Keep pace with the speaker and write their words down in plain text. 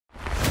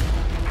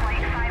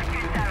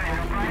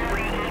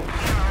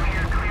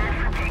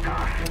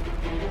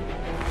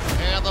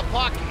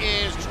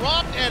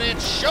dropped, and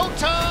it's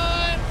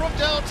showtime from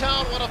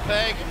downtown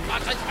Winnipeg.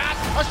 Outside pass,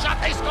 a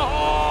shot, they score!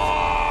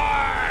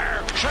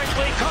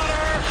 Shankly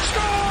Cutter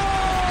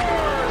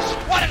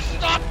scores! What a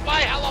stop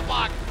by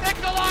Hellebuck!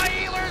 Nikolai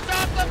Ehlers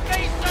off the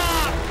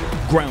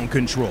faceoff! Ground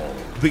Control,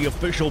 the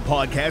official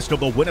podcast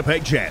of the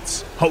Winnipeg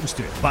Jets,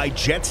 hosted by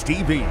Jets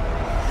TV.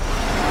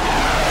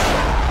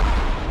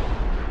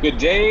 Good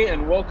day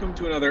and welcome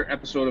to another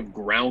episode of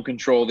Ground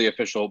Control, the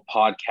official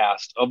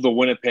podcast of the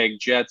Winnipeg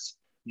Jets.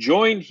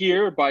 Joined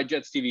here by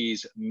Jets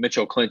TV's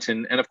Mitchell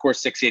Clinton and, of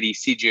course,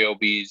 680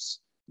 CJOB's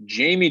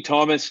Jamie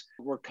Thomas.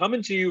 We're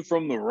coming to you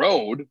from the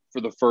road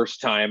for the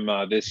first time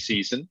this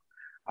season.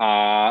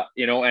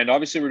 And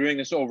obviously we're doing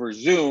this over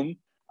Zoom.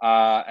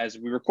 As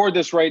we record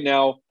this right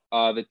now,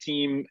 the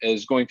team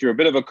is going through a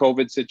bit of a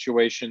COVID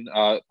situation.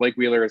 Blake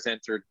Wheeler has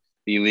entered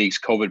the league's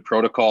COVID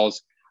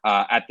protocols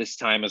at this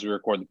time as we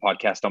record the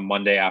podcast on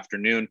Monday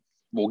afternoon.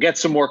 We'll get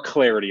some more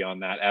clarity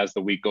on that as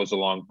the week goes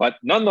along. But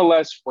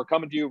nonetheless, we're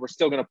coming to you. We're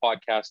still going to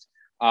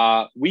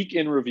podcast. Week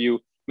in review.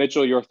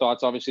 Mitchell, your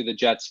thoughts? Obviously, the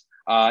Jets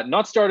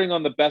not starting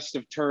on the best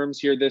of terms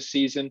here this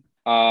season,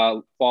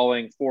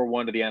 falling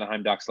 4-1 to the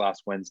Anaheim Ducks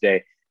last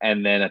Wednesday,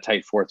 and then a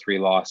tight 4-3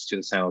 loss to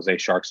the San Jose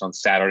Sharks on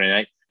Saturday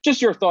night.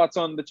 Just your thoughts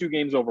on the two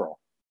games overall.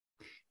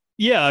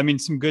 Yeah, I mean,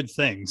 some good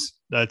things.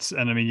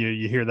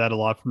 You hear that a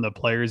lot from the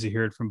players. You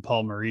hear it from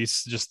Paul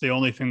Maurice. Just the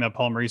only thing that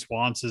Paul Maurice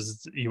wants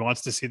is he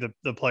wants to see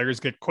the players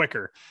get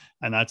quicker.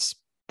 And that's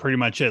pretty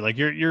much it. Like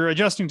you're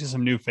adjusting to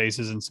some new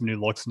faces and some new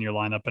looks in your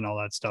lineup and all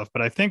that stuff.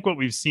 But I think what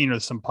we've seen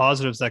are some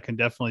positives that can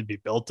definitely be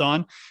built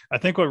on. I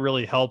think what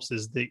really helps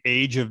is the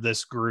age of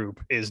this group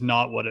is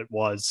not what it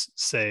was,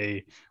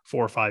 say,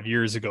 4 or 5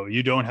 years ago.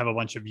 You don't have a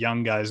bunch of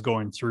young guys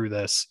going through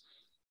this.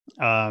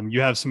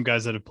 You have some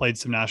guys that have played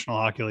some National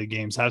Hockey League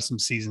games, have some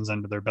seasons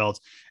under their belts,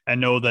 and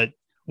know that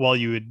while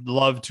you would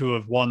love to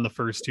have won the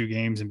first two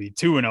games and be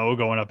 2-0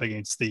 going up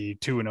against the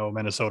 2-0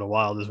 Minnesota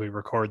Wild as we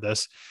record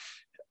this,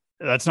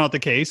 that's not the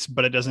case,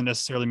 but it doesn't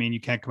necessarily mean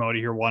you can't come out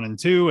of here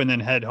 1-2 and then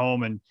head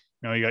home and,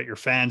 you got your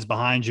fans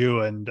behind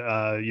you and,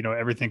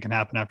 everything can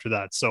happen after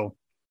that. So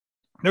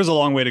there's a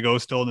long way to go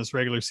still in this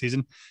regular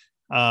season.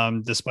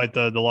 Despite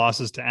the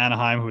losses to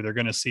Anaheim, who they're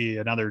going to see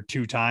another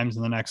 2 times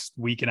in the next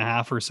week and a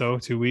half or so,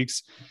 2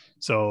 weeks.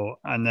 So,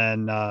 and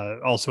then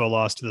also a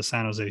loss to the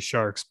San Jose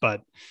Sharks.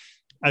 But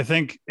I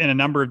think in a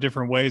number of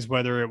different ways,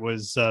 whether it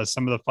was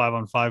some of the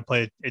 5-on-5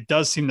 play, it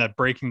does seem that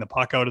breaking the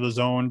puck out of the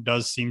zone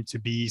does seem to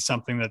be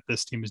something that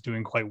this team is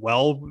doing quite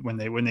well. When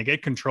they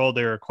get control,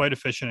 they're quite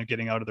efficient at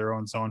getting out of their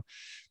own zone.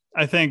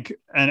 I think,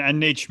 and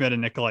Nate Schmidt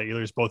and Nikolai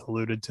Ehlers both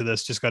alluded to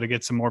this, just got to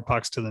get some more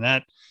pucks to the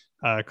net.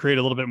 Create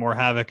a little bit more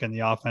havoc in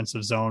the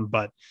offensive zone,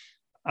 but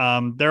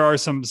there are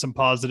some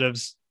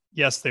positives.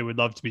 Yes, they would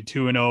love to be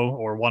 2-0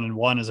 or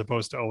 1-1 as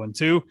opposed to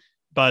 0-2,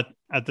 but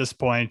at this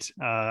point,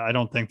 I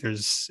don't think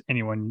there's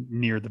anyone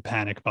near the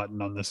panic button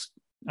on this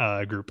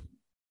group.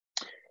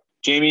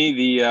 Jamie,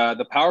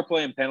 the power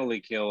play and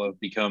penalty kill have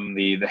become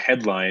the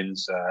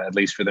headlines, at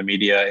least for the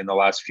media in the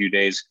last few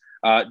days.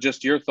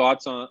 Just your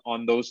thoughts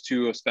on those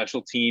two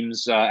special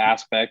teams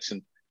aspects,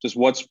 and just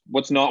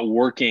what's not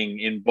working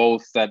in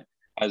both that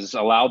has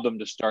allowed them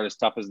to start as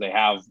tough as they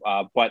have.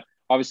 But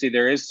obviously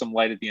there is some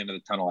light at the end of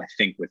the tunnel, I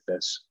think, with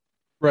this.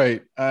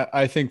 Right.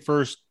 I think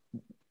first,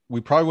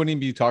 we probably wouldn't even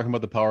be talking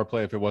about the power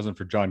play if it wasn't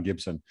for John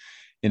Gibson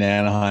in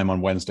Anaheim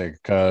on Wednesday,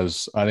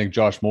 because I think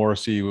Josh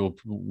Morrissey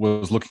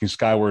was looking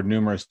skyward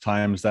numerous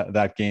times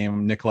that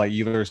game. Nikolai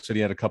Ehlers said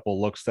he had a couple of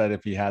looks that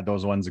if he had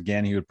those ones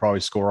again, he would probably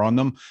score on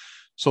them.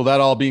 So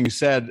that all being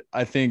said,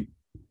 I think,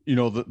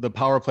 the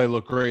power play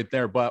looked great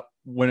there, but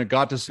when it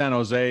got to San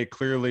Jose,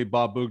 clearly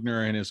Bob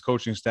Boughner and his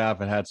coaching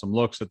staff had some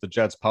looks at the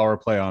Jets power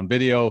play on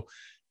video,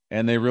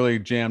 and they really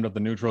jammed up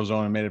the neutral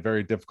zone and made it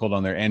very difficult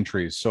on their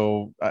entries.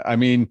 So, I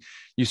mean,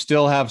 you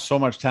still have so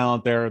much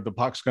talent there. The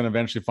puck's going to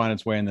eventually find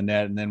its way in the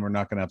net, and then we're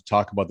not going to have to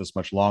talk about this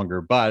much longer.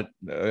 But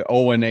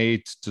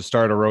 0-8 to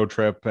start a road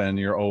trip and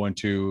you're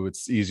 0-2,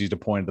 it's easy to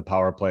point at the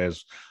power play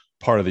as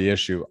part of the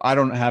issue. I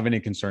don't have any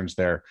concerns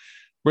there.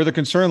 Where the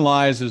concern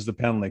lies is the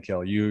penalty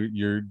kill.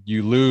 You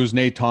lose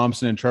Nate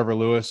Thompson and Trevor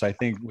Lewis. I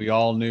think we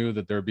all knew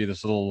that there'd be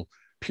this little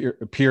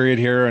period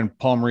here. And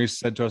Paul Maurice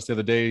said to us the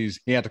other day,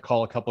 he had to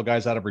call a couple of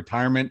guys out of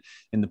retirement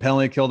in the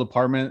penalty kill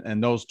department.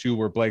 And those two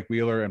were Blake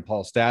Wheeler and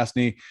Paul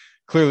Stastny.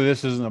 Clearly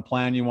this isn't a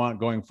plan you want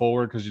going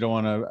forward, because you don't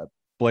want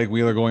Blake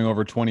Wheeler going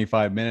over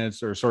 25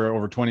 minutes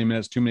over 20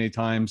 minutes too many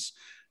times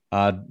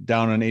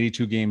down an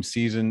 82 game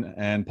season.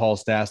 And Paul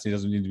Stastny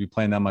doesn't need to be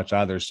playing that much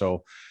either.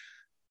 So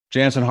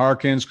Jansen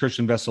Harkins,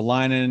 Christian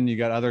Vesalainen, you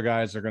got other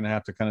guys that are going to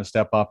have to kind of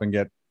step up and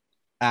get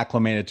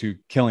acclimated to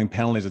killing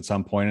penalties at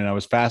some point. And I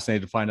was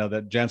fascinated to find out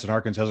that Jansen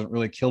Harkins hasn't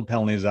really killed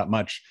penalties that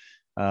much.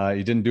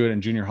 He didn't do it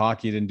in junior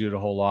hockey. He didn't do it a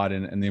whole lot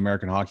in the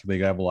American Hockey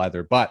League level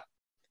either, but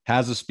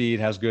has the speed,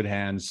 has good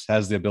hands,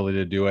 has the ability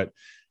to do it.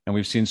 And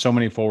we've seen so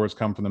many forwards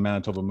come from the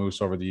Manitoba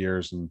Moose over the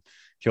years and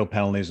kill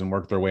penalties and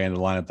work their way into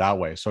the lineup that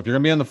way. So if you're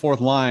going to be on the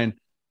fourth line,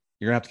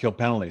 you're going to have to kill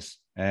penalties.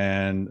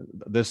 And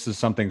this is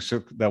something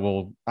that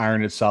will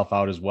iron itself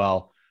out as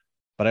well.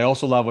 But I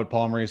also love what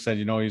Paul Maurice said.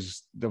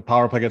 The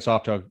power play gets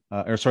off to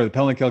the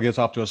penalty kill gets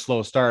off to a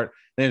slow start.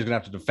 Then he's going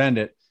to have to defend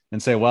it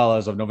and say, well,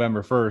 as of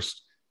November 1st,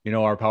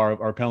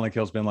 our penalty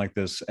kill has been like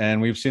this.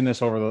 And we've seen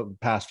this over the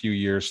past few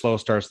years, slow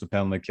starts, the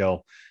penalty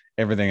kill,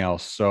 everything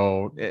else.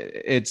 So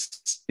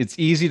it's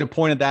easy to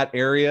point at that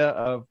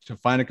area to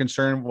find a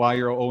concern why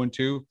you're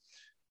 0-2,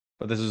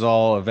 but this is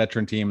all a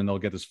veteran team and they'll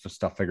get this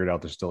stuff figured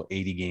out. There's still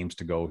 80 games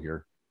to go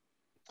here.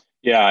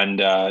 Yeah, and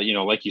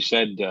like you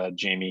said,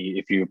 Jamie,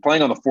 if you're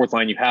playing on the fourth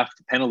line, you have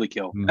to penalty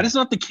kill. That is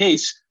not the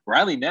case.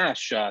 Riley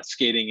Nash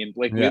skating in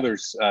Blake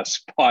Wheeler's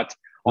spot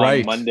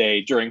on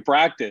Monday during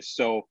practice.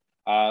 So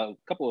a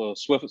couple of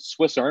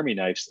Swiss Army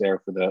knives there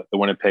for the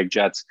Winnipeg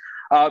Jets.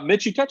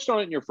 Mitch, you touched on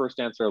it in your first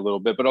answer a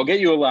little bit, but I'll get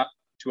you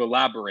to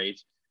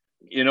elaborate.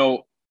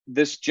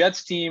 This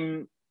Jets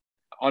team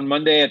on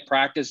Monday at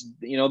practice,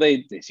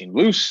 they seem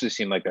loose. They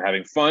seem like they're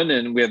having fun,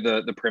 and we have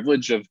the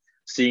privilege of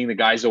seeing the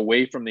guys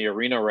away from the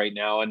arena right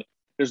now. And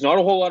there's not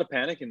a whole lot of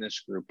panic in this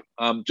group.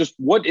 Just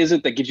what is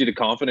it that gives you the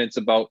confidence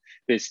about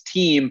this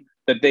team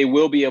that they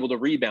will be able to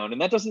rebound?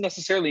 And that doesn't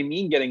necessarily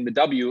mean getting the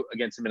W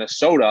against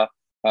Minnesota,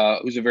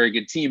 who's a very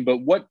good team, but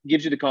what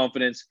gives you the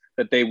confidence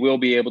that they will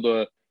be able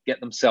to get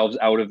themselves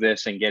out of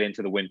this and get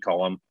into the win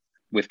column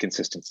with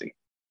consistency?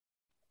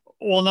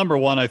 Well, number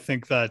one, I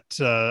think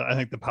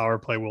the power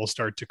play will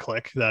start to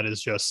click. That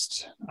is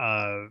just,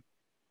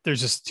 there's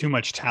just too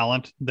much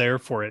talent there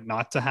for it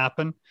not to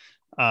happen.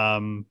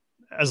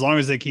 As long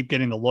as they keep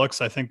getting the looks,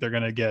 I think they're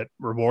going to get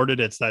rewarded.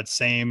 It's that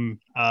same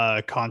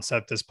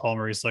concept as Paul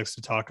Maurice likes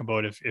to talk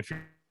about. If you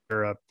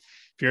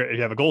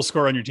have a goal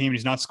scorer on your team and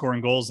he's not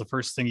scoring goals, the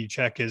first thing you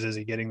check is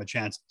he getting the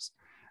chances?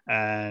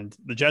 And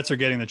the Jets are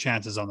getting the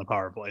chances on the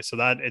power play, so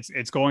that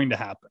it's going to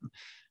happen.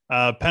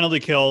 Penalty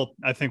kill,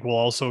 I think, will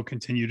also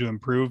continue to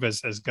improve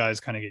as guys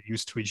kind of get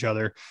used to each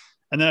other.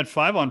 And then at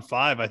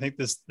 5-on-5, I think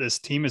this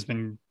team has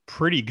been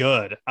pretty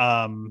good.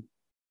 I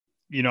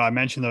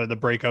mentioned the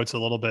breakouts a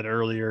little bit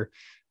earlier.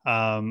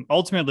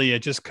 Ultimately,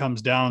 it just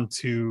comes down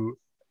to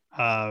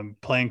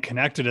playing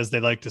connected, as they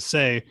like to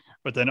say,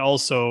 but then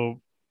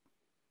also,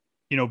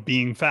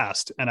 being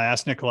fast. And I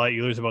asked Nikolai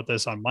Ehlers about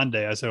this on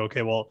Monday. I said,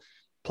 okay, well,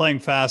 playing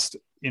fast,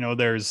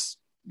 there's,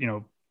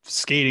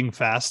 skating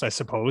fast, I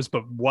suppose,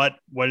 but what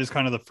is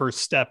kind of the first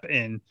step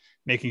in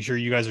making sure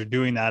you guys are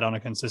doing that on a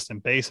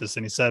consistent basis?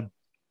 And he said,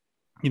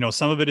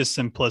 some of it is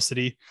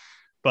simplicity,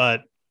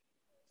 but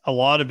a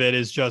lot of it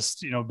is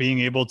just, being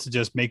able to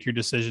just make your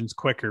decisions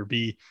quicker,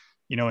 be,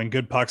 in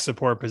good puck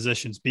support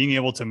positions, being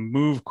able to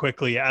move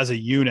quickly as a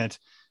unit.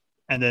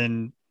 And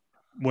then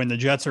when the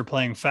Jets are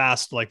playing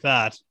fast like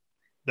that,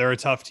 they're a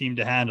tough team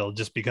to handle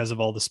just because of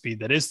all the speed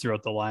that is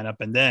throughout the lineup.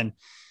 And then,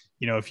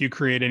 if you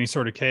create any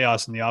sort of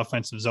chaos in the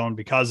offensive zone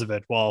because of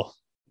it, well,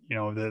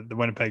 the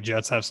Winnipeg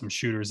Jets have some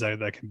shooters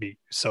that can beat.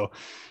 So,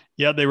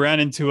 yeah, they ran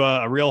into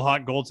a real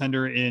hot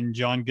goaltender in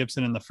John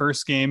Gibson in the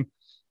first game.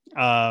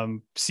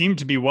 Seemed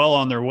to be well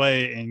on their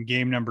way in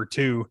game number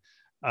 2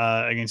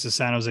 against the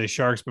San Jose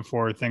Sharks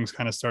before things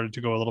kind of started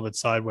to go a little bit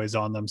sideways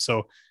on them.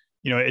 So,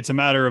 it's a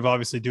matter of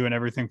obviously doing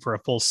everything for a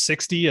full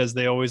 60, as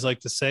they always like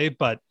to say.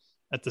 But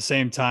at the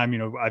same time,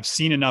 I've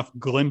seen enough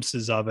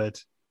glimpses of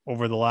it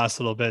over the last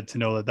little bit to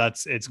know that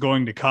it's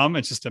going to come.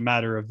 It's just a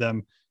matter of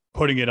them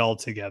putting it all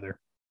together.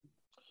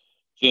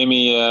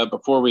 Jamie,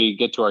 before we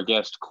get to our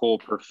guest, Cole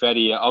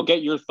Perfetti, I'll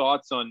get your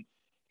thoughts on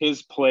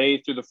his play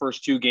through the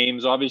first 2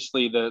 games.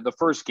 Obviously, the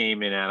first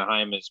game in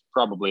Anaheim is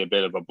probably a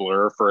bit of a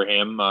blur for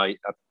him,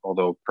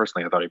 although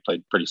personally I thought he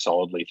played pretty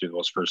solidly through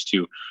those first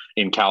 2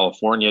 in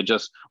California.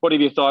 Just what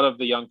have you thought of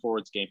the young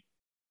forwards game?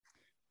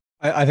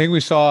 I think we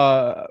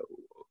saw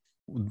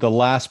the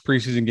last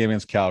preseason game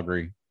against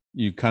Calgary.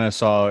 You kind of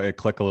saw it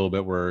click a little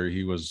bit where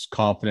he was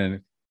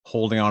confident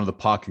holding onto the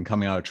puck and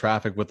coming out of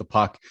traffic with the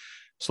puck.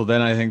 So then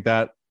I think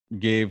that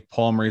gave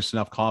Paul Maurice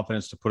enough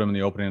confidence to put him in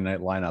the opening night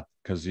lineup,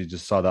 because he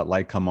just saw that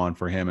light come on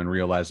for him and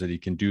realized that he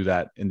can do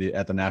that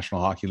at the National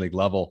Hockey League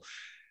level.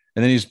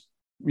 And then he's,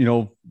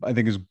 I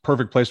think his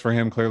perfect place for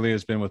him clearly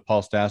has been with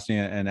Paul Stastny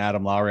and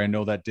Adam Lowry. I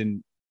know that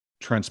didn't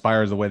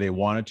transpire the way they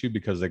wanted to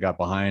because they got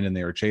behind and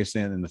they were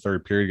chasing it in the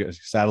third period, got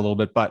sad a little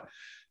bit, but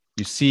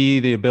you see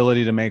the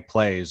ability to make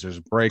plays. There's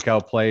a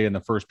breakout play in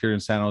the first period in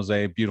San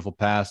Jose, beautiful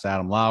pass to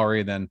Adam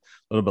Lowry. Then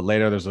a little bit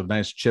later, there's a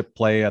nice chip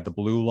play at the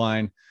blue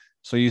line.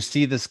 So you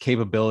see this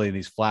capability,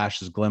 these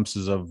flashes,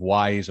 glimpses of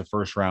why he's a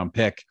first round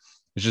pick.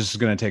 It's just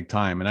going to take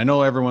time. And I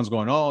know everyone's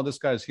going, oh, this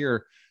guy's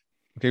here.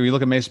 Okay, we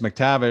look at Mason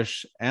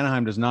McTavish.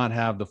 Anaheim does not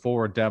have the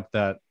forward depth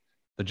that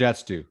the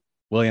Jets do.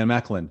 William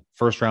Eklund,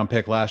 first round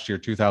pick last year,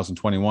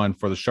 2021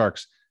 for the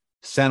Sharks.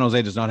 San Jose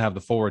does not have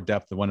the forward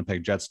depth the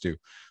Winnipeg Jets do.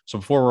 So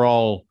before we're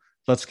all,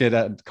 let's get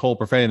at Cole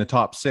Perfetti in the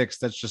top 6,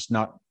 that's just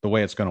not the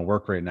way it's going to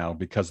work right now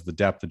because of the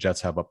depth the Jets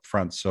have up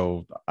front.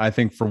 So I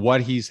think for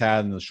what he's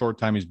had in the short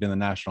time he's been in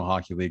the National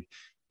Hockey League,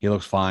 he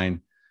looks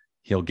fine.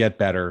 He'll get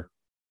better.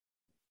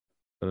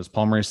 But as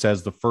Paul Maurice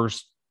says, the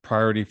first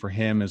priority for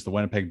him is the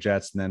Winnipeg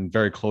Jets, and then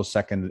very close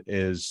second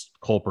is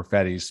Cole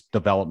Perfetti's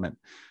development.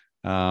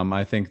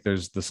 I think the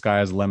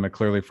sky is the limit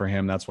clearly for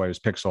him. That's why he was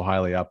picked so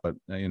highly up. But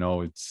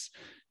he's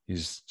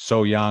he's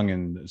so young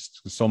and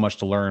so much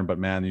to learn, but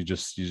man, you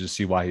just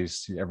see why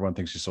everyone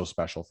thinks he's so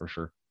special for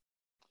sure.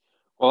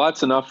 Well,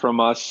 that's enough from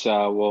us.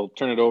 We'll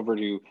turn it over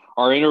to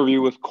our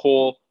interview with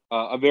Cole,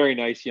 a very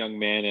nice young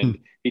man, and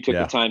he took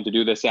the time to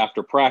do this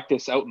after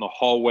practice out in the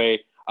hallway.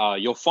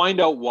 You'll find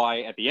out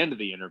why at the end of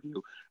the interview.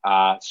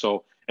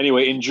 So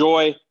anyway,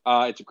 enjoy.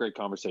 It's a great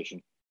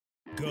conversation.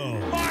 Go.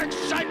 Mark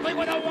Scheifele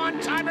with a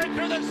one-timer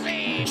through the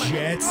seam.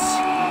 Jets.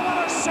 Oh,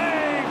 what a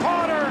save.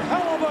 Potter,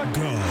 hell of a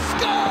Go.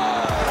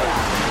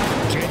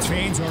 Jets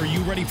fans, are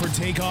you ready for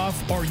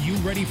takeoff? Are you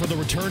ready for the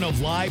return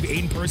of live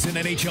in-person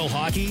NHL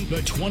hockey?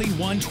 The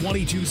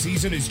 21-22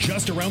 season is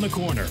just around the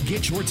corner.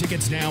 Get your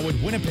tickets now at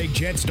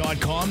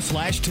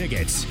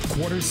winnipegjets.com/tickets.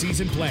 Quarter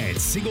season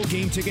plans, single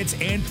game tickets,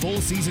 and full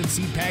season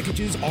seat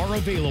packages are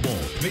available.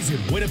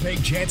 Visit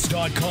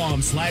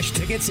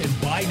winnipegjets.com/tickets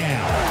and buy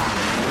now.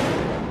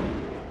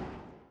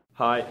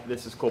 Hi,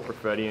 this is Cole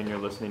Perfetti, and you're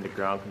listening to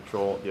Ground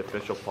Control, the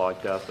official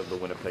podcast of the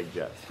Winnipeg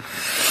Jets.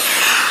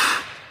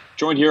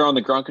 Joined here on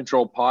the Ground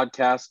Control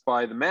podcast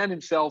by the man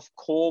himself,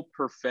 Cole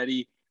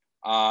Perfetti.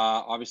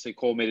 Obviously,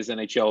 Cole made his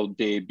NHL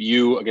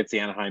debut against the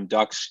Anaheim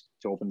Ducks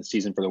to open the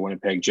season for the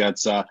Winnipeg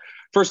Jets.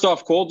 First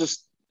off, Cole,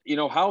 just,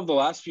 how have the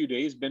last few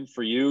days been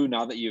for you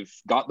now that you've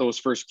got those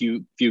first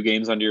few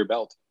games under your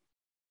belt?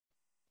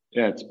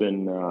 Yeah, it's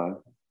been a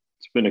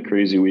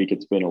crazy week.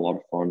 It's been a lot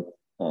of fun.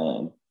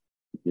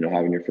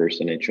 Having your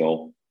first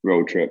NHL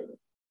road trip,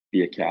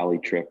 be a Cali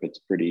trip, it's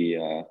pretty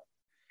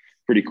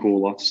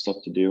cool. Lots of stuff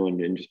to do,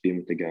 and just being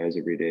with the guys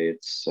every day.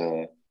 It's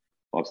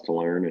lots to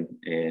learn, and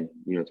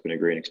it's been a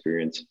great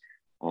experience.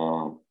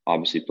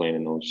 Obviously, playing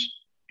in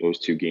those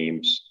two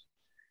games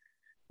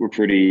were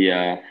pretty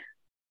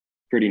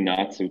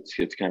nuts.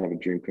 It's kind of a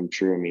dream come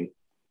true. I mean,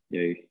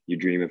 you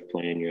dream of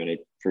playing your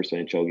first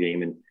NHL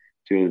game, and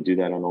to be able to do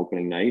that on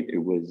opening night, it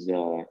was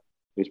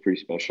pretty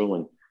special.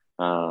 And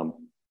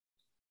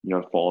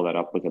to follow that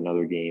up with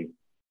another game,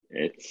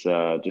 it's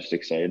just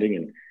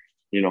exciting,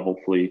 and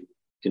hopefully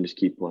can just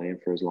keep playing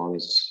for as long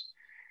as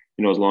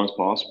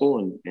possible,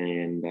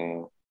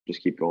 and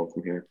just keep going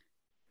from here.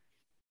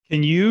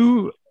 Can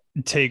you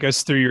take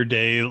us through your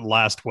day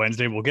last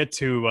Wednesday? We'll get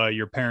to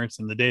your parents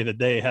and the day that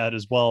they had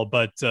as well,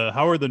 but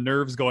how are the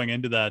nerves going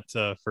into that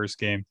first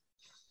game?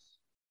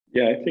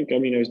 Yeah, I think,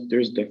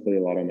 there's definitely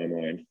a lot on my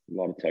mind, a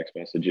lot of text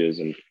messages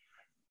and,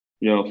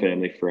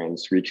 family,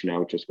 friends reaching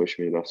out, just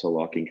wishing me the best of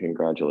luck and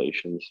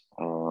congratulations.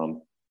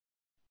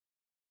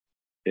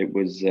 It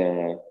was,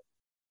 there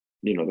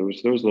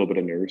was a little bit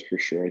of nerves for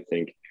sure. I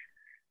think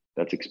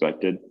that's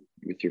expected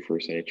with your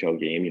first NHL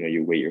game.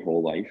 You wait your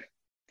whole life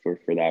for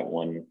that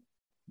one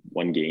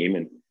game.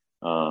 And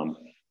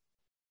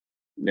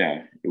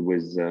it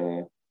was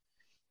a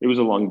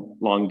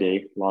long day,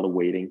 a lot of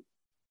waiting,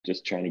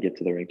 just trying to get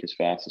to the rink as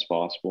fast as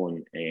possible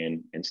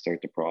and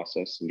start the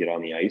process and get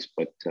on the ice.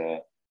 But,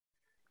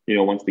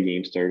 once the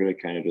game started, I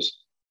kind of just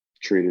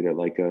treated it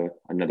like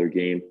another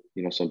game,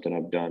 something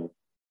I've done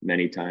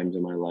many times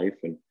in my life.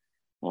 And,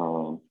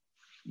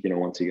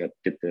 once you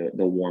get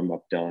the warm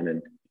up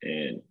done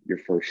and your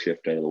first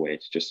shift out of the way,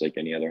 it's just like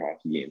any other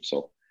hockey game.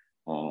 So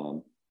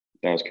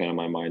that was kind of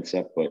my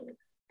mindset, but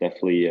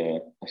definitely a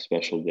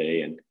special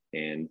day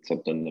and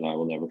something that I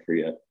will never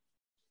forget.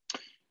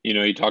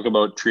 You talk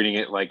about treating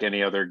it like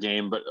any other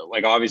game, but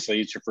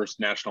obviously it's your first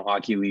National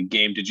Hockey League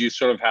game. Did you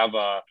sort of have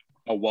a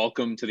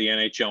welcome to the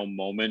NHL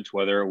moment,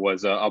 whether it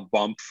was a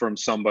bump from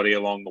somebody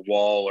along the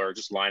wall or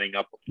just lining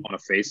up on a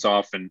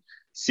face-off and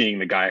seeing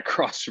the guy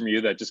across from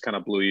you that just kind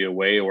of blew you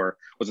away? Or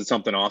was it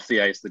something off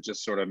the ice that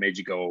just sort of made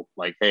you go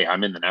hey,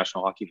 I'm in the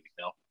National Hockey League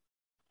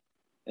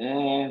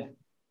now?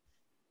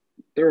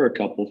 There were a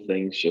couple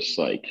things, just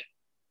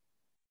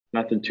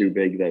nothing too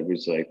big that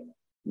was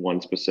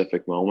one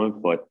specific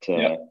moment, but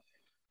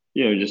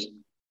just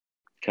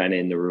kind of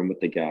in the room with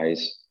the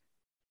guys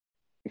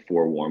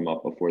before warm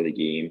up, before the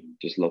game,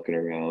 just looking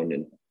around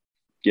and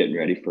getting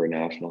ready for a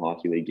National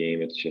Hockey League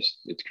game.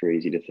 It's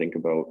crazy to think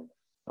about.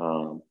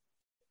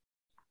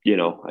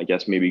 I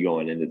guess maybe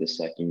going into the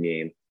second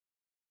game,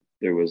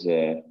 there was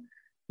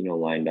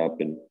lined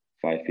up and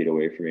 5 feet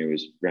away from me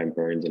was Brent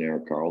Burns and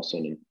Eric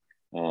Carlson.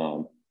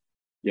 And,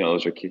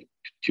 those are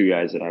two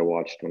guys that I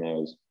watched when I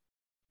was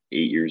 9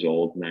 years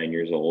old.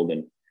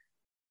 And,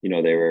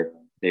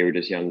 they were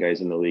just young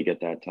guys in the league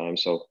at that time.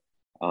 So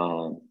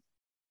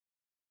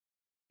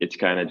it's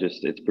kind of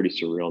it's pretty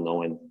surreal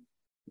knowing,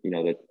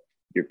 that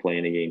you're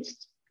playing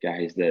against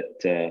guys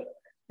that,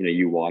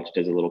 you watched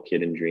as a little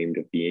kid and dreamed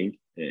of being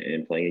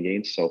and playing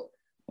against. So,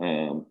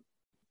 that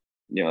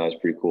was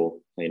pretty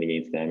cool playing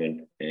against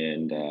them.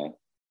 And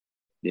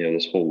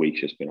this whole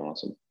week's just been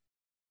awesome.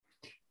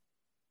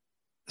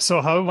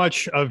 So how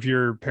much of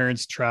your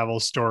parents' travel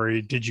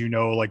story did you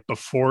know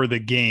before the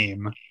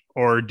game,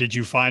 or did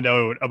you find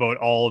out about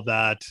all of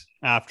that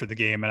after the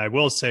game? And I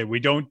will say, we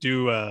don't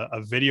do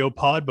a video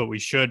pod, but we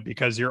should,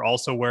 because you're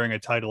also wearing a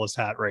Titleist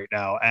hat right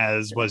now,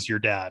 as was your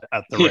dad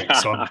at the rink.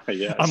 So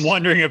I'm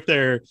wondering if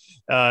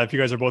if you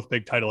guys are both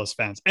big Titleist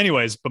fans.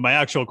 Anyways, but my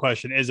actual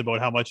question is about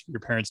how much of your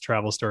parents'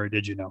 travel story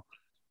did you know?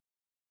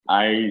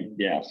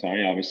 So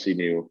I obviously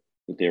knew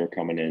that they were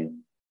coming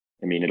in.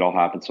 I mean, it all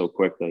happened so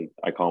quick. Like,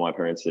 I called my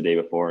parents the day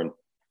before and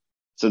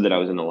said that I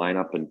was in the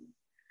lineup, and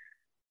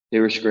they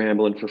were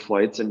scrambling for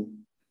flights, and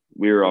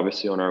we were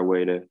obviously on our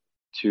way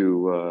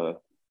to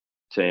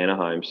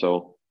Anaheim.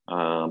 So,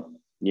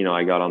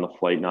 I got on the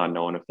flight not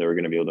knowing if they were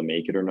going to be able to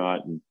make it or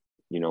not. And,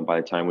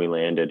 by the time we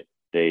landed,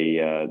 they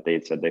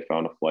had said they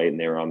found a flight and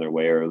they were on their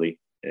way early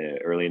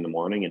in the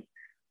morning.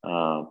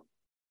 And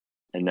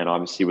then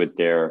obviously with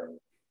there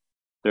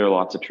are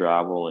lots of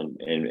travel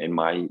and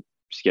my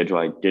schedule,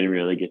 I didn't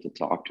really get to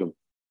talk to them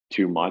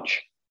too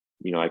much.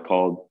 I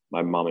called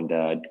my mom and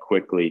dad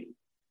quickly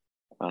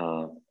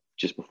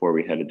just before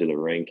we headed to the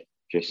rink,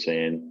 just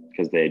saying,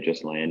 because they had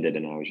just landed,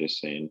 and I was just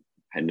saying,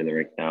 heading to the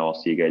rink now, I'll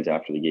see you guys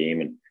after the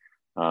game. And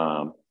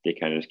they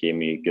kind of just gave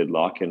me good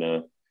luck and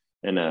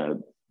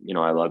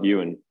I love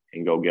you and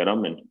go get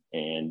them.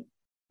 And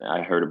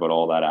I heard about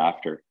all that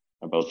after,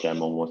 about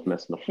them almost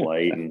missing the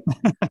flight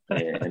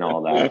and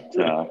all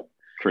that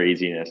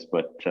craziness.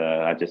 But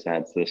that just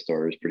adds to the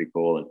story. It was pretty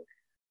cool. And,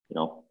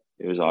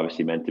 it was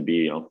obviously meant to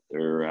be.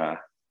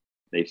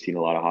 They've seen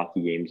a lot of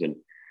hockey games, and,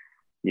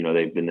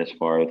 they've been this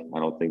far. I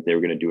don't think they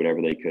were going to do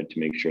whatever they could to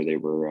make sure they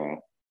were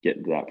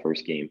getting to that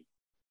first game.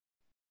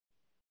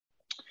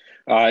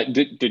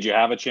 Did you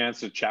have a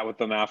chance to chat with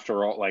them after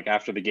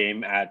the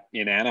game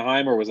in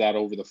Anaheim, or was that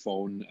over the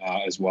phone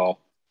as well?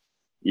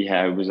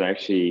 Yeah, it was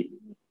actually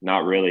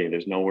not really.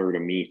 There's nowhere to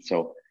meet,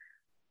 so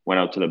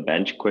went out to the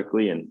bench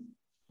quickly, and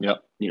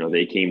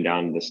they came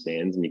down to the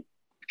stands, and you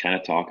kind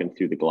of talking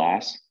through the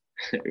glass.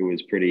 It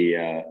was pretty.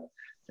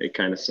 It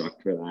kind of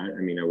sucked for that.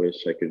 I mean, I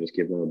wish I could just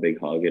give them a big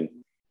hug and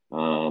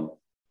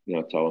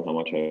tell them how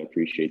much I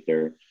appreciate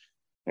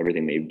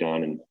everything they've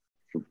done, and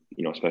for,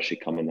 especially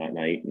coming that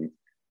night and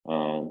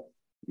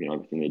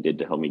everything they did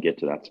to help me get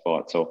to that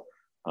spot. So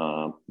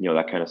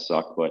that kind of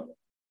sucked, but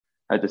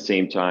at the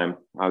same time,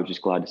 I was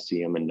just glad to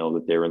see them and know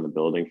that they were in the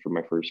building for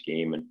my first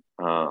game. And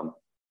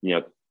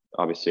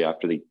obviously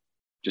after they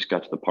just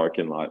got to the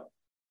parking lot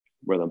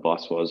where the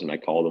bus was, and I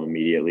called them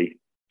immediately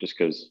just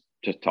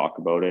talk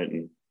about it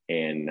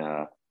and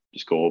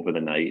just go over the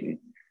night. And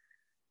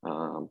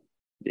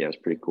it was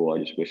pretty cool.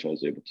 I just wish I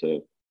was able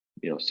to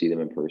see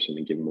them in person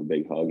and give them a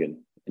big hug and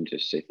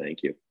just say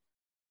thank you.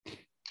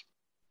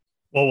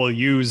 Well, we'll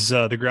use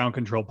the Ground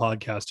Control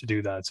podcast to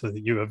do that, so that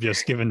you have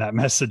just given that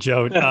message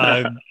out.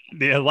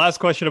 The last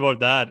question about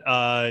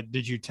that,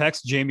 did you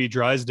text Jamie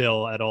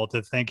Drysdale at all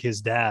to thank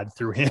his dad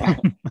through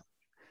him?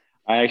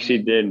 I actually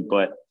did,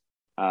 but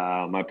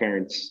my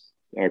parents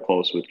are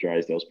close with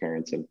Drysdale's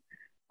parents, and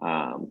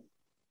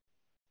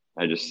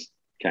I just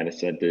kind of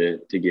said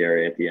to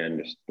Gary at the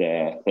end, just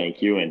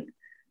thank you. And,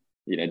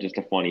 just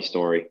a funny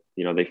story.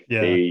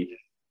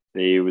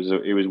 It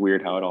was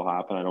weird how it all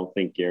happened. I don't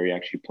think Gary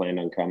actually planned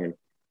on coming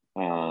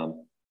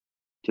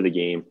to the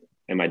game,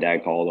 and my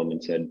dad called him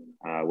and said,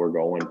 we're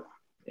going.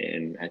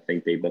 And I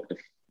think they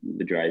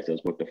the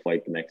Drysdales booked a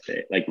flight the next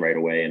day, like right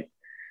away. And,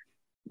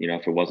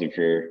 if it wasn't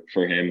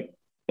for him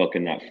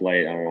booking that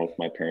flight, I don't know if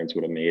my parents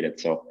would have made it.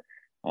 So,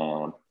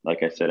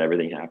 like I said,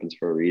 everything happens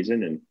for a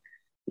reason, and,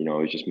 it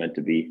was just meant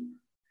to be.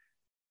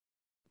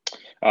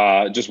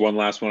 Just one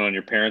last one on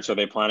your parents. Are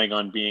they planning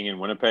on being in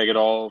Winnipeg at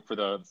all for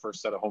the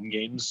first set of home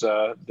games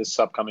this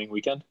upcoming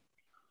weekend?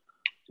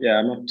 Yeah,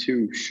 I'm not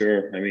too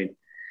sure. I mean,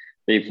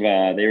 they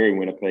were in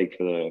Winnipeg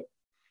for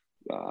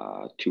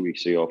the 2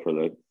 weeks ago for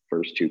the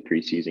first two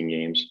preseason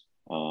games.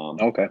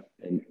 Okay.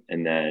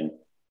 And then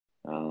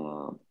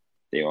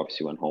they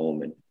obviously went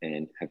home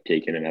and have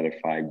taken another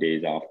 5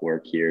 days off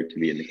work here to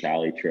be in the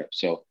Cali trip.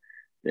 So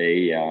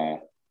they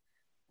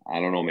I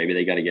don't know, maybe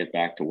they got to get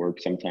back to work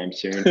sometime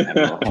soon. I don't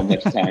know how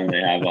much time they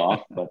have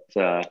off, but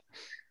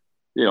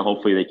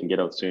hopefully they can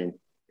get out soon.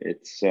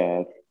 It's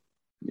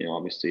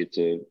obviously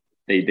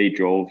they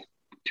drove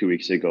 2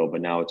 weeks ago, but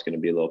now it's going to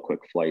be a little quick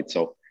flight.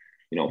 So,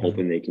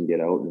 hoping they can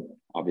get out, and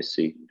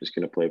obviously just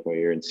going to play it by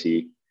ear and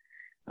see,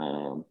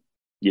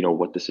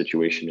 what the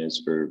situation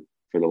is for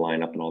the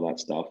lineup and all that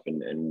stuff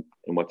and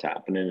what's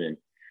happening.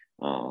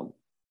 And,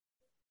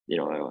 it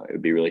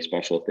would be really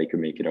special if they could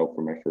make it out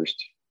for my first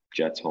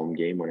Jets home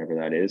game, whenever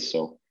that is.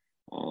 So,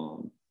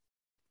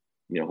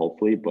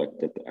 hopefully, but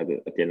at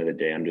the end of the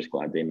day, I'm just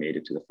glad they made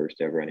it to the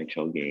first ever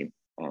NHL game.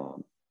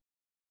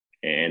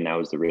 And that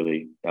was the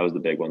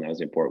big one. That was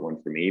the important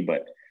one for me.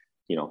 But,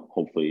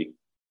 hopefully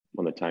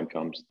when the time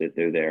comes that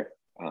they're there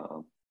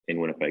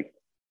in Winnipeg.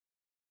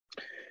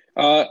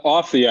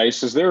 Off the ice,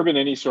 has there been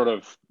any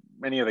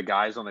of the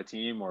guys on the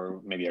team,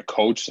 or maybe a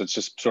coach that's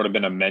just sort of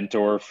been a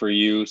mentor for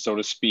you, so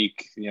to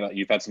speak,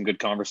 you've had some good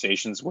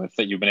conversations with,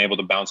 that you've been able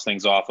to bounce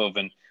things off of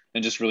and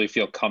just really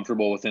feel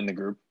comfortable within the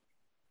group?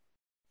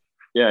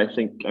 Yeah,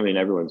 I mean,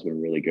 everyone's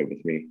been really good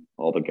with me.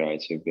 All the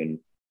guys have been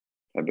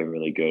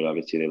really good.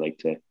 Obviously they like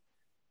to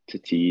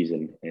tease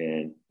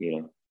and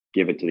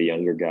give it to the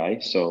younger guy.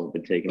 So I've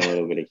been taking a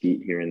little bit of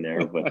heat here and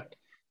there, but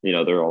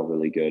they're all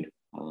really good.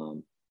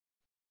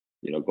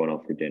 Going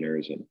out for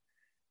dinners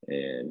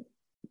and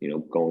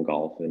going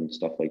golf and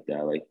stuff like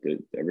that. Like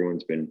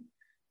everyone's been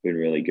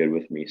really good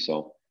with me.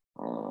 So,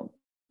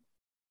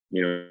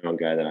 a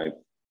guy that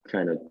I've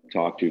kind of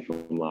talked to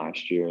from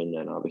last year. And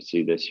then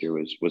obviously this year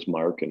was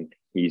Mark, and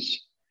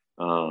he's,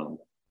 a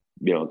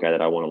guy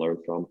that I want to learn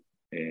from,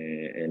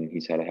 and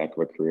he's had a heck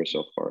of a career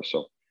so far.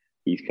 So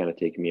he's kind of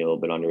taken me a little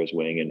bit under his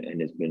wing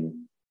and has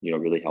been,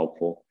 really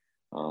helpful.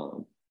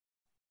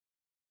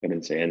 I've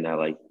been saying that,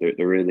 like,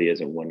 there really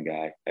isn't one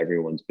guy.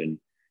 Everyone's been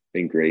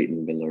great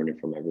and been learning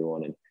from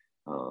everyone. And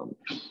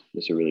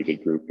it's a really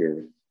good group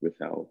here with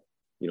how,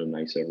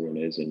 nice everyone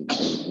is and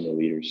the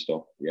leaders.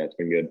 So yeah, it's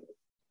been good.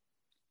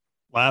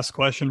 Last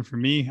question for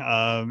me.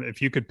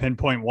 If you could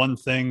pinpoint one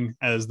thing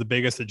as the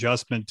biggest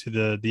adjustment to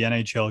the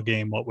NHL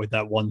game, what would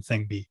that one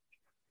thing be?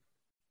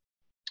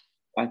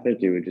 I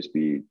think it would just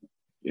be,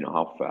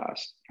 how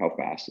fast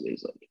it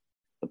is, like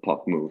the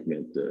puck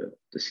movement, the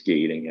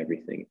skating,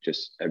 everything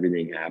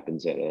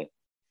happens at a,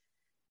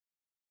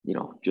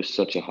 just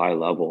such a high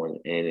level. And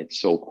it's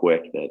so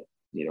quick that,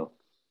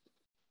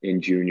 in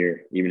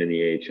junior, even in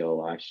the AHL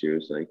last year, it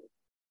was like,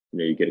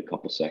 you get a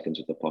couple seconds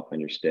with the puck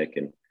on your stick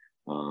and,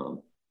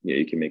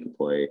 you can make a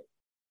play.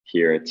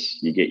 Here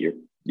you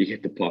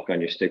get the puck on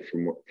your stick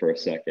for a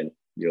second.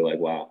 You're like,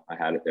 wow, I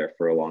had it there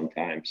for a long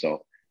time.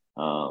 So,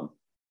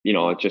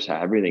 it just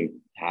everything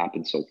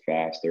happens so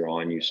fast. They're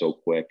on you so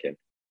quick. And,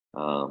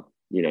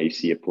 you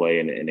see a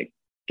play and it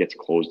gets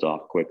closed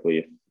off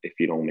quickly if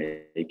you don't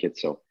make it.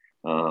 So,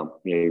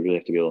 you really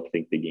have to be able to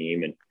think the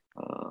game and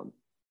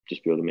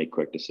just be able to make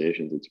quick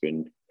decisions. It's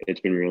been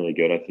really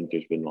good. I think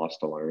there's been lots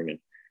to learn. And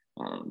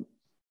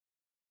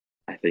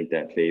I think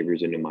that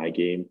favors into my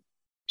game.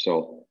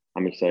 So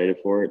I'm excited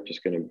for it.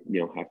 Just going to,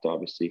 have to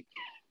obviously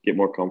get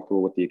more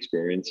comfortable with the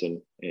experience and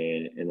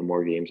the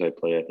more games I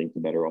play, I think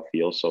the better I'll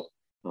feel. So,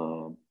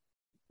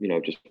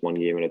 just one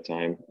game at a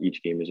time.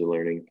 Each game is a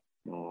learning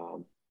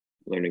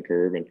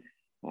curve and,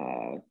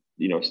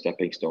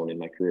 stepping stone in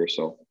my career.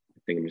 So I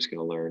think I'm just going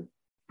to learn,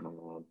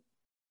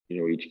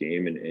 each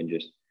game and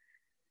just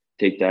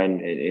take that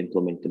and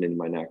implement it into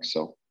my next.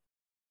 So.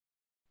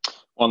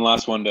 One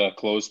last one to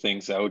close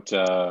things out.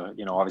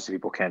 Obviously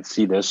people can't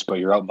see this, but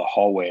you're out in the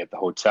hallway at the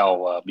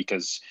hotel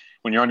because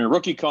when you're on your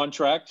rookie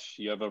contract,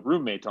 you have a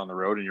roommate on the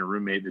road, and your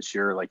roommate this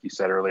year, like you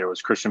said earlier,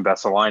 was Christian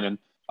Vesalainen.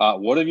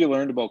 What have you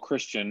learned about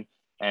Christian,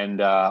 and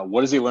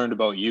what has he learned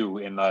about you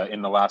in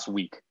the last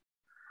week?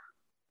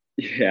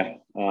 Yeah.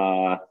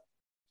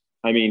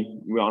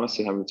 We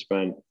honestly haven't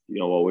spent,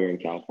 while we were in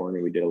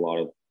California, we did a lot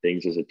of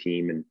things as a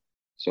team. And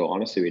so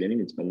honestly, we didn't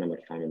even spend that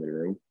much time in the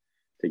room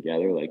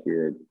together. Like we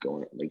were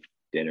going like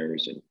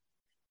dinners and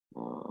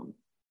going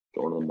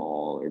to the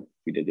mall, or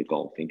we did the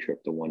golfing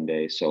trip the one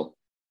day. So,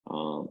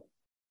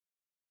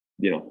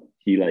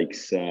 he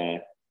likes,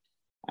 I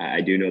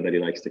do know that he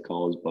likes to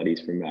call his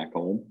buddies from back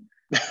home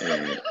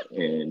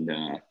and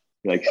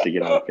he likes to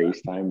get on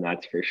FaceTime.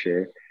 That's for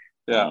sure.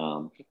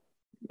 Yeah.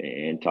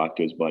 And talk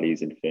to his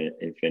buddies and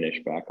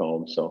finish back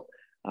home. So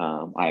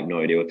I have no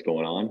idea what's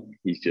going on.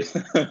 He's just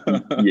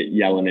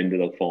yelling into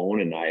the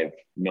phone, and I have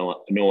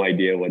no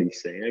idea what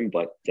he's saying,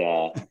 but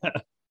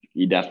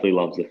he definitely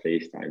loves the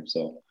FaceTime.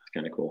 So it's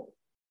kind of cool.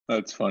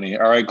 That's funny.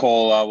 All right,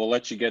 Cole, we'll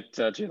let you get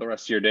to the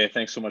rest of your day.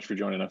 Thanks so much for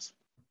joining us.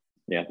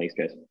 Yeah, thanks,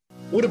 guys.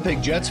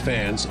 Winnipeg Jets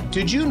fans,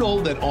 did you know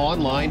that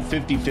online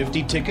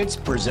 50/50 tickets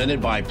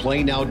presented by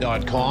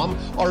PlayNow.com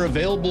are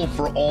available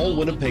for all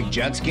Winnipeg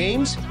Jets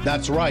games?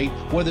 That's right.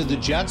 Whether the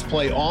Jets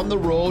play on the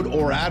road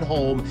or at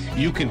home,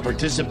 you can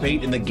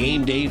participate in the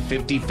game day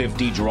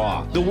 50/50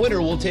 draw. The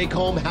winner will take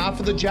home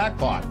half of the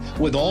jackpot,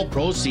 with all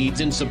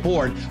proceeds in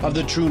support of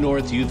the True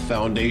North Youth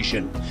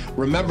Foundation.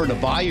 Remember to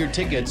buy your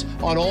tickets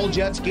on all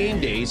Jets game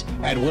days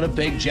at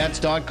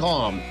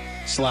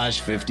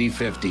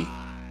winnipegjets.com/50/50.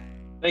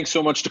 Thanks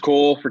so much to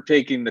Cole for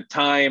taking the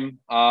time.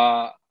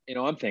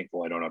 I'm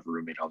thankful I don't have a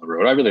roommate on the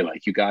road. I really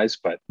like you guys,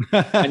 but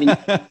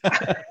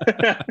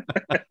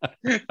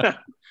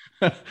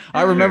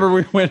I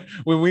remember when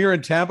we were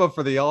in Tampa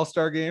for the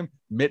All-Star game,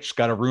 Mitch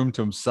got a room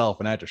to himself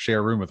and I had to share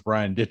a room with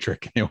Ryan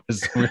Dittrich. And it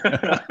was,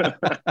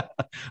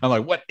 I'm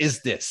like, what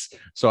is this?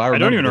 So I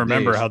don't even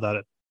remember how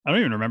that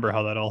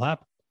all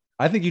happened.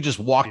 I think you just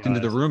walked into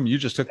the room. You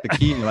just took the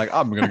key and you're like,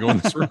 I'm going to go in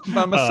this room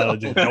by myself.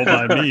 Don't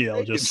mind me.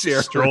 I'll just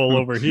stroll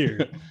over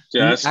here.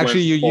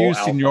 Actually, you used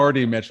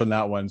seniority, Mitch, on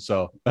that one.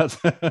 So that's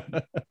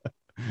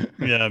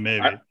yeah,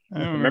 maybe. I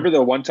remember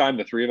the one time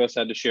the three of us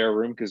had to share a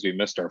room because we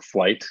missed our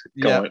flight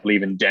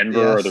leaving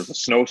Denver, or there was a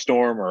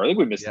snowstorm, or I think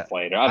we missed the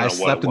flight. I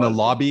slept in the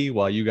lobby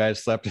while you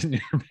guys slept in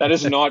your bed. That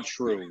is not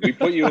true. We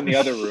put you in the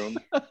other room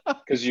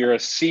because you're a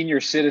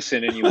senior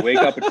citizen and you wake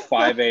up at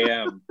 5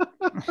 a.m.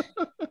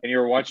 and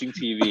you're watching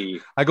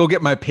TV. I go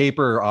get my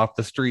paper off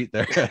the street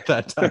there at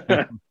that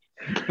time.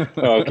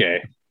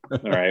 Okay.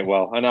 All right.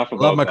 Well, enough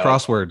about Love my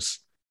crosswords.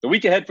 The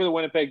week ahead for the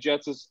Winnipeg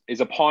Jets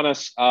is upon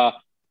us.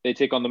 They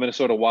take on the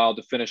Minnesota Wild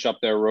to finish up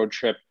their road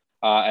trip.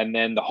 And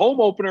then the home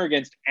opener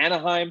against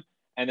Anaheim,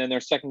 and then their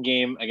second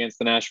game against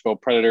the Nashville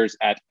Predators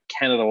at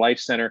Canada Life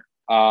Center.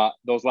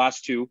 Those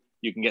last two,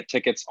 you can get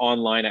tickets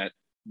online at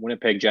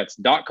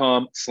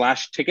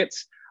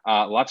winnipegjets.com/tickets.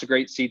 Lots of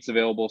great seats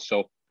available.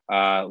 So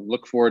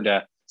look forward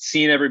to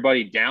seeing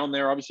everybody down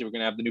there. Obviously, we're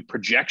going to have the new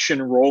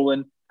projection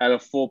rolling at a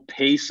full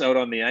pace out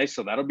on the ice.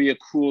 So that'll be a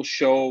cool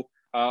show.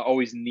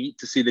 Always neat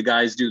to see the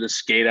guys do the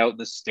skate out,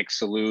 the stick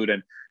salute,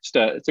 and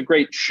it's a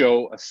great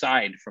show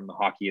aside from the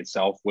hockey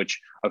itself, which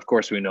of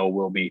course we know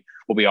will be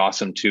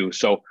awesome too.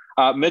 So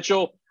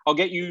Mitchell, I'll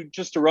get you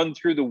just to run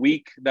through the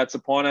week that's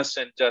upon us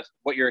and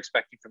what you're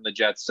expecting from the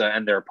Jets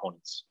and their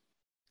opponents.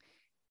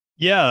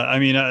 Yeah, I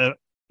mean,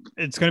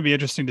 it's going to be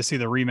interesting to see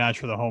the rematch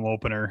for the home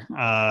opener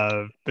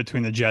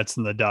between the Jets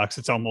and the Ducks.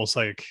 It's almost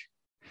like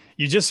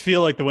you just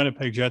feel like the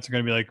Winnipeg Jets are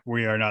going to be like,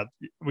 we are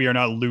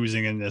not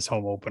losing in this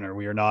home opener.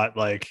 We are not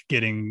like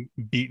getting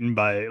beaten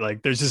by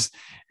like, it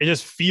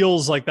just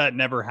feels like that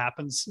never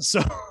happens.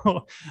 So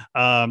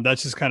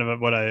that's just kind of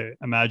what I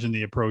imagine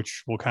the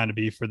approach will kind of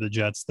be for the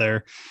Jets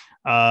there.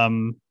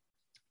 And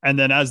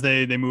then as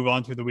they move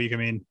on through the week, I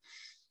mean,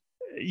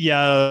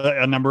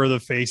 yeah, a number of the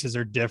faces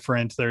are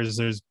different. There's,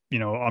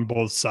 on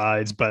both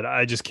sides, but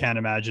I just can't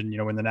imagine,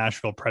 when the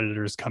Nashville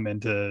Predators come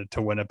into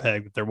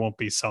Winnipeg, there won't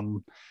be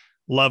some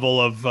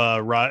level of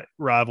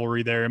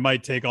rivalry there. It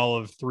might take all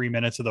of 3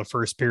 minutes of the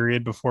first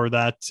period before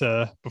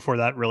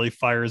that really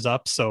fires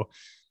up. So,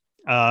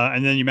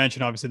 and then you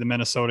mentioned obviously the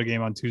Minnesota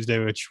game on Tuesday,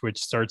 which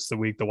starts the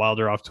week. The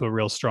Wild are off to a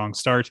real strong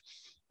start,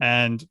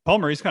 and Paul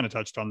Maurice kind of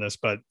touched on this,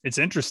 but it's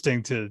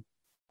interesting to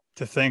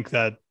think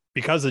that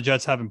because the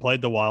Jets haven't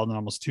played the Wild in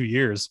almost 2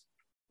 years,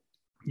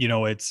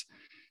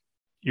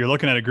 you're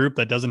looking at a group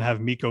that doesn't have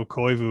Mikko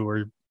Koivu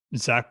or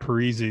Zach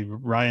Parise,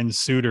 Ryan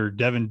Suter,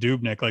 Devin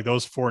Dubnyk, like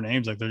those four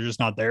names, like they're just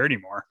not there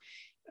anymore.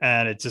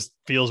 And it just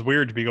feels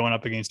weird to be going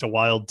up against a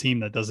Wild team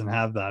that doesn't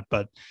have that.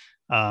 But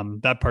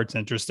that part's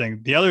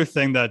interesting. The other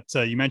thing that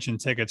you mentioned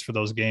tickets for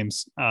those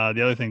games.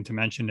 The other thing to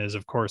mention is,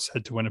 of course,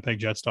 head to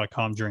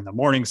winnipegjets.com during the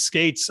morning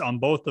skates on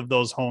both of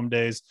those home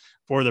days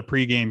for the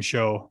pregame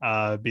show.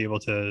 Be able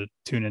to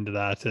tune into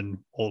that, and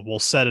we'll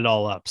set it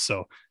all up.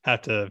 So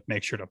have to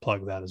make sure to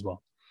plug that as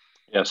well.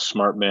 Yes,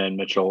 smart man,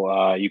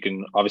 Mitchell. You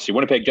can obviously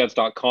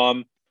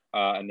winnipegjets.com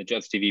and the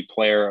Jets TV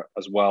player,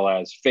 as well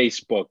as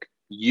Facebook,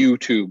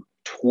 YouTube,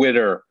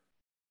 Twitter,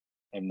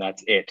 and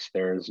that's it.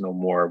 There's no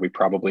more. We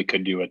probably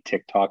could do a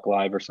TikTok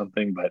live or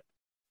something, but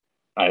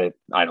I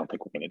don't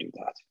think we're going to do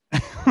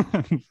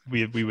that.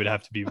 we would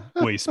have to be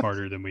way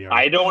smarter than we are.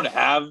 I don't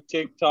have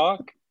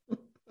TikTok.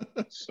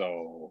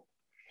 So,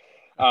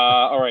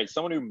 all right.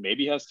 Someone who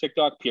maybe has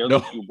TikTok,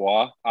 Pierre-Luc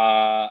Dubois.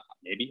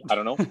 Maybe. I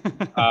don't know.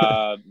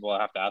 We'll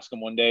have to ask him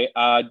one day.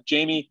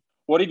 Jamie,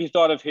 what have you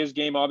thought of his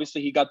game?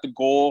 Obviously, he got the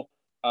goal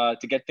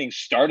to get things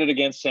started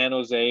against San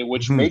Jose,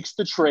 which makes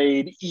the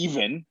trade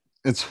even.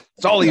 It's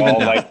all even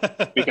now.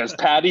 Because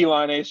Patty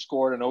Laine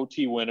scored an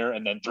OT winner,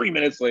 and then 3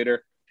 minutes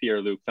later,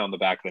 Pierre-Luc found the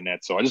back of the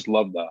net. So I just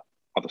love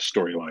how the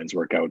storylines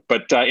work out.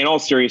 But in all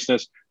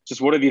seriousness,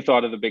 just what have you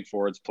thought of the big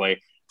forwards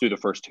play through the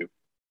first two?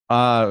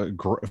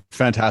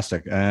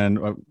 Fantastic. And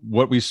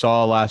what we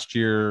saw last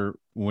year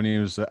when he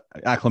was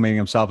acclimating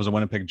himself as a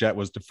Winnipeg Jet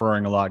was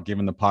deferring a lot,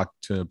 giving the puck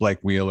to Blake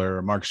Wheeler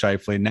or Mark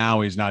Scheifele.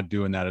 Now he's not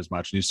doing that as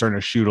much, and he's starting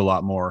to shoot a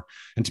lot more.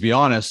 And to be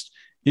honest,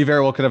 he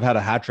very well could have had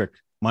a hat trick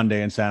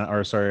Monday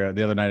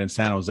the other night in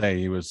San Jose.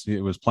 He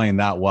was playing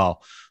that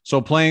well.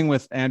 So playing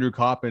with Andrew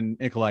Kopp and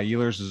Nikolai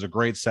Ehlers is a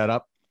great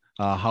setup.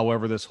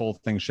 However, this whole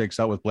thing shakes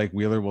out with Blake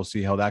Wheeler, we'll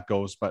see how that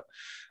goes. But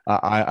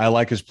I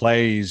like his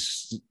play.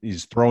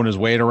 He's throwing his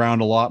weight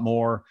around a lot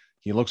more.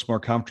 He looks more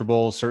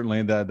comfortable.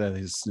 Certainly that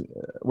he's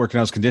working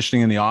on his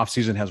conditioning in the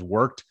offseason has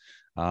worked.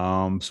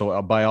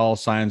 So by all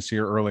signs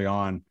here early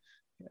on,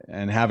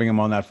 and having him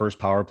on that first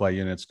power play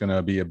unit is going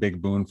to be a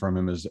big boon from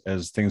him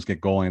as things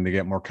get going, they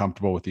get more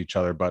comfortable with each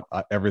other. But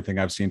everything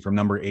I've seen from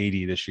number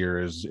 80 this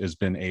year has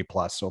been A+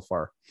 so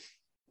far.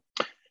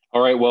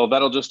 All right, well,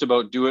 that'll just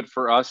about do it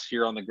for us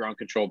here on the Ground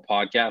Control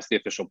Podcast, the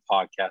official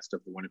podcast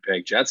of the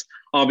Winnipeg Jets.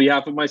 On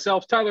behalf of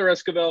myself, Tyler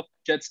Esquivel,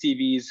 Jets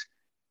TV's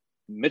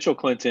Mitchell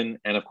Clinton,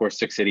 and of course,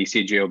 Six City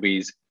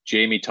CJOB's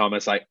Jamie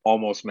Thomas. I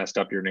almost messed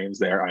up your names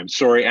there. I'm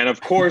sorry. And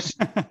of course,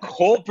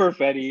 Cole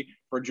Perfetti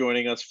for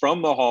joining us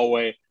from the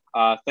hallway.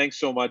 Thanks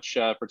so much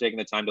for taking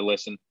the time to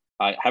listen.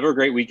 Have a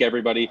great week,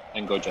 everybody,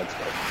 and go Jets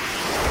go.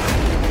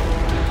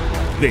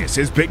 This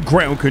has been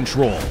Ground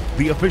Control,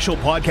 the official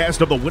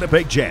podcast of the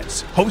Winnipeg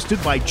Jets,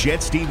 hosted by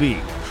Jets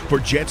TV. For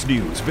Jets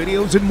news,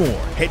 videos, and more,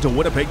 head to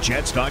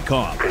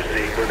winnipegjets.com.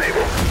 Proceed when they